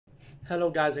Hello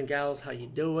guys and gals, how you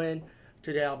doing?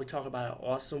 Today I'll be talking about an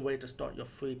awesome way to start your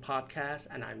free podcast,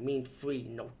 and I mean free,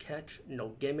 no catch, no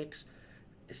gimmicks.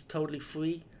 It's totally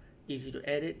free, easy to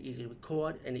edit, easy to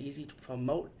record, and easy to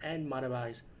promote and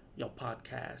monetize your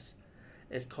podcast.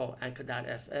 It's called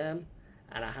Anchor.fm,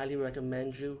 and I highly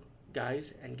recommend you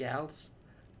guys and gals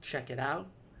check it out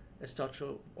and start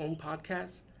your own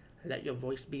podcast and let your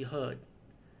voice be heard.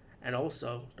 And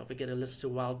also, don't forget to listen to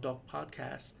Wild Dog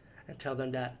Podcast and tell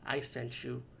them that I sent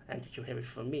you and that you hear it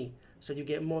from me. So you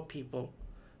get more people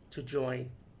to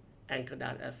join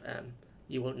Anchor.fm.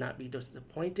 You will not be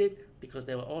disappointed because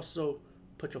they will also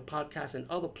put your podcast in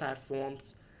other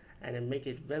platforms and then make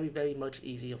it very, very much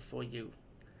easier for you.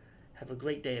 Have a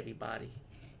great day, everybody.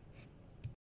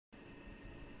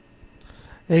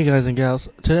 Hey guys and gals,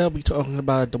 today I'll be talking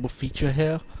about a double feature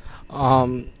here. I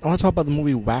want to talk about the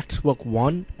movie Waxwork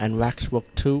 1 and Waxwork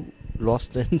 2,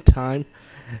 Lost in Time.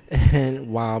 And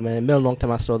wow, man, it's been a long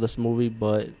time I saw this movie,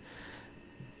 but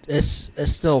it's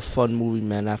still a fun movie,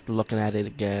 man. After looking at it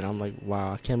again, I'm like,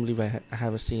 wow, I can't believe I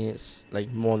haven't seen it like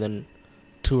more than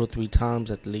 2 or 3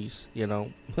 times at least,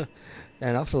 and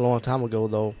that's a long time ago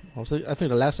though. I think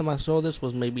the last time I saw this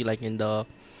was maybe like in the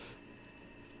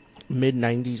mid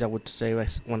 90s, I would say,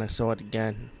 when I saw it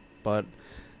again. But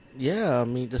yeah, I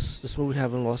mean, this movie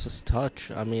haven't lost its touch.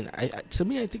 I mean, to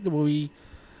me, I think the movie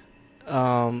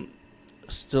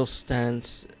still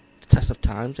stands the test of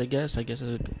times. I guess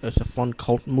it's a fun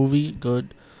cult movie.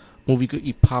 Good movie, could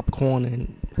eat popcorn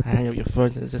and hang out with your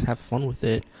friends and just have fun with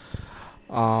it.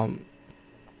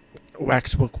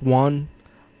 Waxwork 1.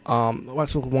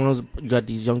 Waxwork 1 is, you got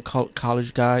these young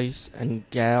college guys and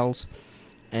gals,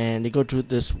 and they go to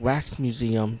this wax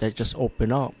museum that just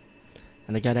opened up,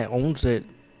 and the guy that owns it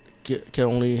can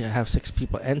only have 6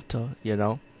 people enter,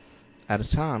 at a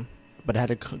time, but they had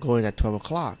to go in at 12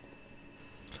 o'clock.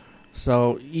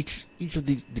 So each of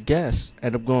the guests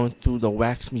end up going through the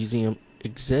wax museum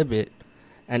exhibit,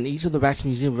 and each of the wax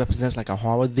museum represents like a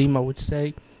horror theme, I would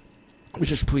say,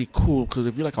 which is pretty cool, because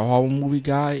if you're like a horror movie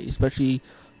guy, especially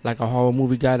like a horror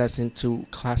movie guy that's into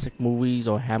classic movies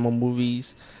or Hammer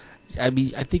movies, I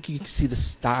think you can see the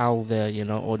style there,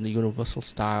 or the universal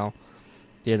style,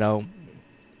 and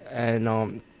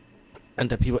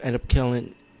the people end up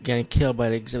getting killed by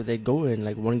the exhibit they go in.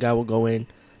 Like one guy will go in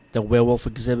the werewolf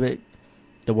exhibit,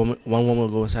 one woman will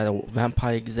go inside the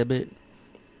vampire exhibit,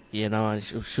 and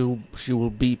she will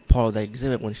be part of the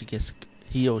exhibit when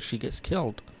he or she gets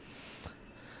killed.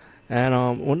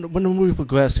 And when the movie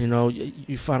progresses,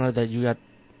 you find out that you got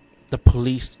the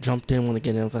police jumped in when they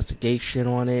get an investigation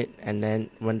on it, and then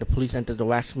when the police enter the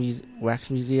wax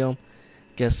museum,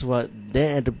 guess what? They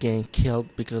end up getting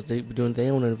killed because they were doing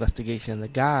their own investigation.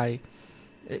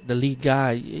 The lead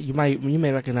guy, you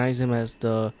may recognize him as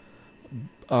the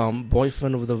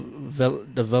boyfriend of the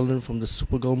villain from the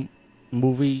Supergirl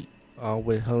movie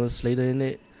with Helen Slater in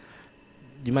it.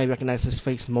 You might recognize his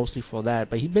face mostly for that,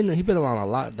 but he been around a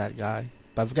lot. That guy,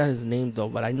 but I forgot his name though.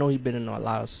 But I know he been in a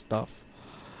lot of stuff.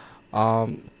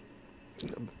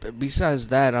 Besides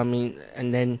that, I mean,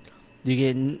 and then you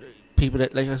get people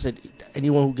that, like I said,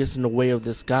 anyone who gets in the way of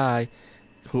this guy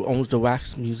who owns the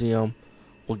wax museum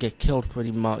will get killed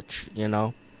pretty much,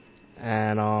 and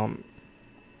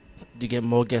you get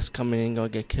more guests coming in, gonna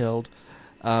get killed.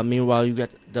 Meanwhile, you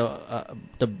got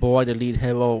the boy, the lead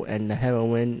hero, and the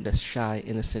heroine, the shy,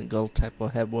 innocent girl type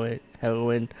of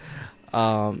heroine.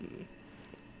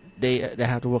 They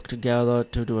have to work together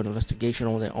to do an investigation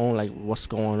on their own, like what's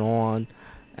going on,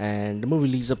 and the movie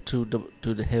leads up to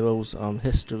the hero's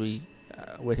history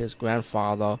with his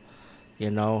grandfather. He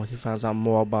finds out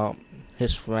more about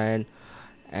his friend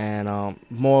and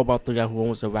more about the guy who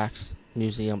owns the wax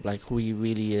museum, like who he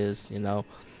really is,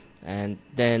 and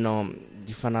then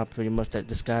you find out pretty much that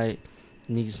this guy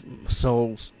needs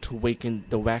souls to waken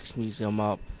the wax museum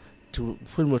up to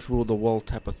pretty much rule the world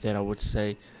type of thing, I would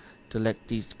say, to let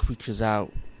these creatures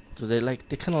out, because they're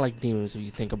kind of like demons if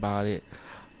you think about it.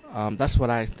 That's what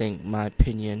I think, my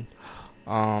opinion.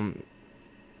 And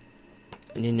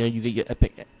you get your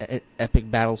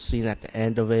epic battle scene at the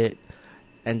end of it,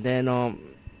 and then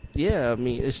yeah, I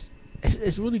mean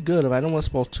it's really good. I don't want to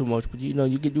spoil too much, but you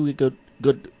get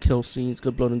good kill scenes,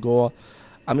 good blood and gore.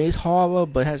 I mean, it's horror,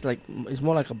 but it's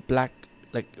more like a black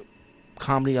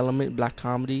comedy element, black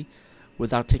comedy,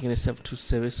 without taking itself too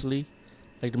seriously.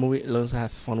 Like the movie learns to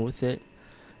have fun with it.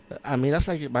 I mean, that's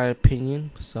like my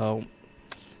opinion. So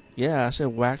yeah, I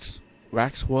said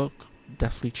Waxwork.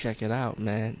 Definitely check it out,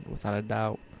 man, without a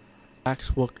doubt.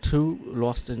 Waxwork 2,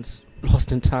 Lost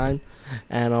in Time,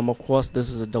 and of course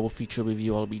this is a double feature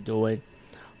review I'll be doing.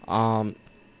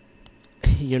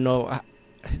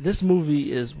 this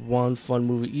movie is one fun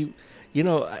movie.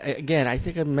 Again, I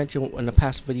think I mentioned in the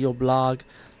past video blog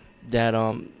that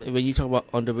when you talk about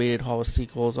underrated horror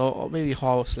sequels or maybe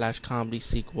horror / comedy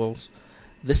sequels,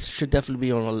 this should definitely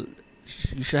be on a.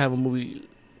 You should have a movie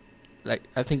like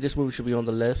I think this movie should be on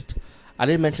the list. I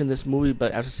didn't mention this movie,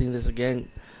 but after seeing this again,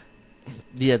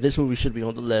 yeah, this movie should be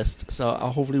on the list. So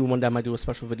hopefully one day I might do a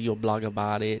special video blog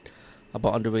about it,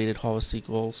 about underrated horror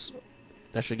sequels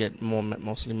that should get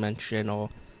mostly mentioned or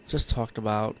just talked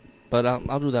about. But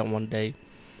I'll do that one day.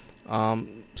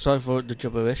 Sorry for the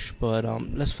gibberish, but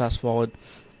let's fast forward.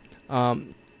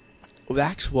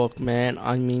 Waxwork, man.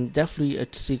 I mean, definitely a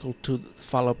sequel to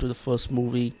follow up to the first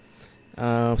movie.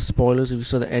 Spoilers: if you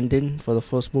saw the ending for the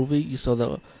first movie, you saw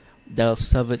the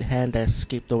severed hand that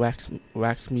escaped the wax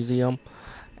museum,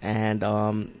 and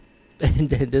and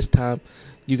then this time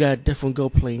you got a different girl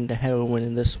playing the heroine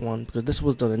in this one because this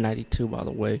was done in '92, by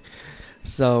the way.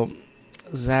 So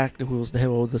Zach, who was the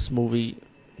hero of this movie,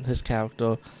 his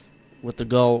character with the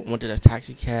girl went to the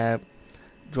taxi cab,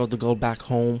 drove the girl back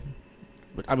home.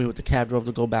 With the cab, drove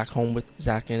the girl back home with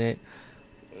Zach in it,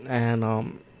 and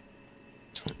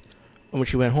when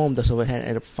she went home, the severed hand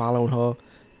ended up following her,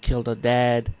 killed her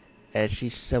dad, and she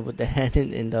severed the hand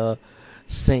in the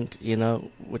sink,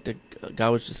 with the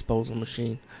garbage disposal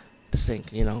machine, the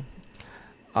sink,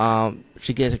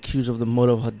 She gets accused of the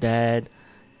murder of her dad,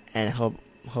 and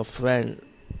her friend,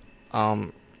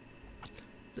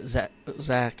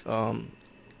 Zach,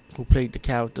 who played the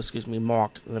character,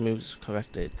 Mark, let me just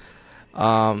correct it.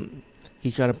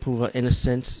 He tried to prove her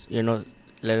innocence,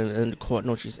 letting the court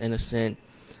know she's innocent.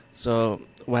 So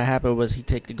what happened was he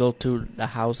take the girl to the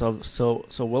house of Sir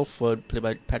Wilford, played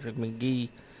by Patrick McGee.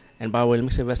 And by the way, let me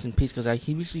say rest in peace because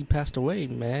he recently passed away,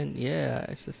 man. Yeah,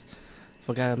 I just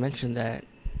forgot to mention that.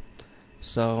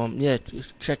 So yeah,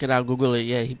 check it out, Google it.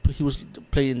 Yeah, he was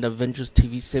played in the Avengers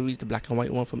TV series, the black and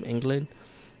white one from England.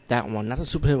 That one, not the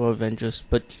superhero Avengers,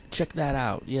 but check that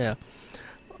out. Yeah.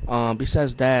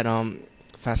 Besides that,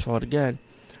 fast forward again.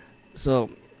 So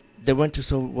they went to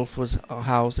Sir Wilford's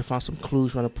house. They found some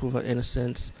clues trying to prove her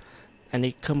innocence, and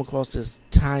they come across this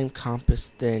time compass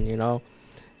thing,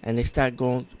 and they start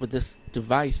going with this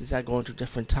device. They start going to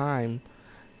different time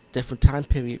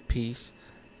period piece,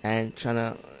 and trying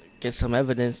to get some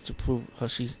evidence to prove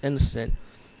she's innocent.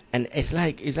 And it's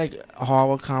like a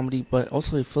horror comedy, but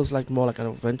also it feels like more like an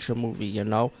adventure movie,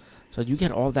 So you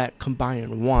get all that combined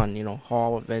in one,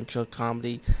 horror, adventure,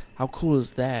 comedy. How cool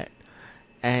is that?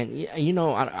 And I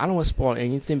don't want to spoil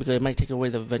anything because it might take away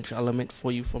the adventure element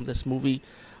for you from this movie.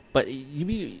 But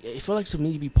it felt like to me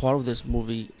you'd be part of this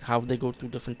movie. How they go through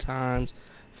different times,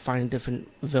 find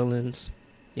different villains.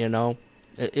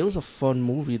 It was a fun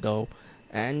movie though,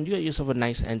 and you got yourself a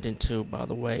nice ending too. By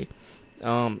the way,